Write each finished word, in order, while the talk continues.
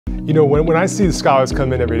You know, when I see the scholars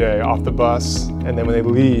come in every day off the bus, and then when they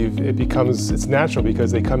leave, it's natural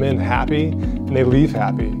because they come in happy and they leave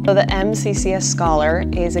happy. So the MCCS Scholar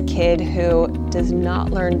is a kid who does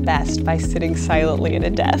not learn best by sitting silently at a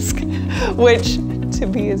desk, which to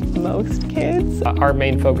me is most kids. Our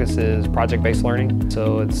main focus is project-based learning.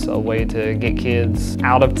 So it's a way to get kids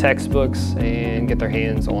out of textbooks and get their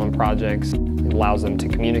hands on projects. It allows them to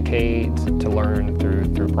communicate, to learn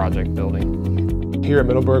through project building. Here at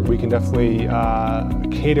Middleburg, we can definitely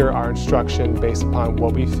cater our instruction based upon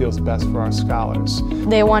what we feel is best for our scholars.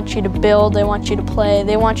 They want you to build, they want you to play,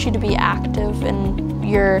 they want you to be active in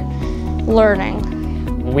your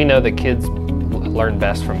learning. We know that kids learn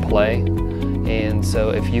best from play, and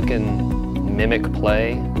so if you can mimic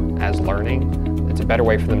play as learning, it's a better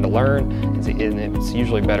way for them to learn, and it's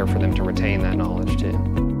usually better for them to retain that knowledge too.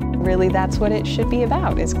 Really, that's what it should be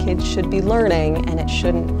about, is kids should be learning, and it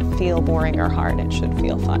shouldn't feel boring or hard, it should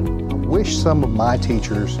feel fun. I wish some of my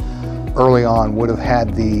teachers early on would have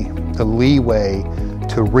had the leeway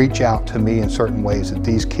to reach out to me in certain ways that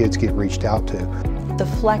these kids get reached out to. The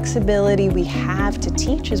flexibility we have to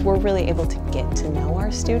teach is we're really able to get to know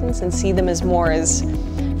our students and see them as more as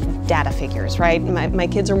data figures, right? My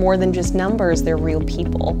kids are more than just numbers, they're real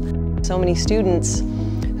people. So many students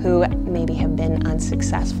who maybe have been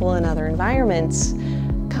unsuccessful in other environments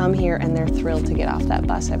come here and they're thrilled to get off that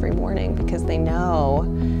bus every morning because they know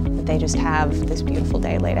that they just have this beautiful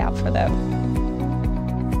day laid out for them.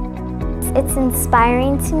 It's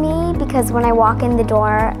inspiring to me because when I walk in the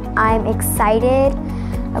door, I'm excited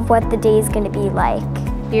of what the day is going to be like.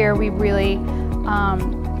 Here we really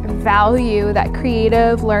value that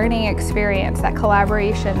creative learning experience, that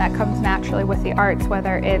collaboration that comes naturally with the arts,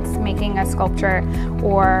 whether it's making a sculpture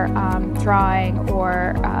or drawing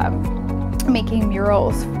or making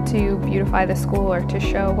murals to beautify the school or to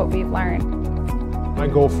show what we've learned. My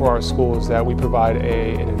goal for our school is that we provide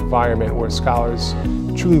an environment where scholars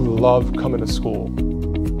truly love coming to school.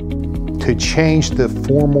 To change the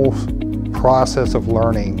formal process of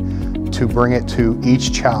learning to bring it to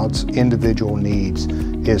each child's individual needs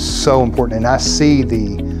is so important, and I see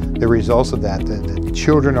the results of that. The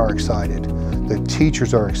children are excited, the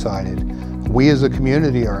teachers are excited, we as a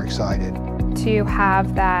community are excited. To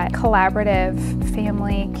have that collaborative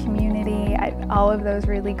family, community, all of those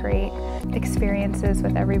really great experiences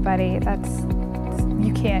with everybody,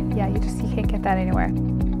 you can't get that anywhere.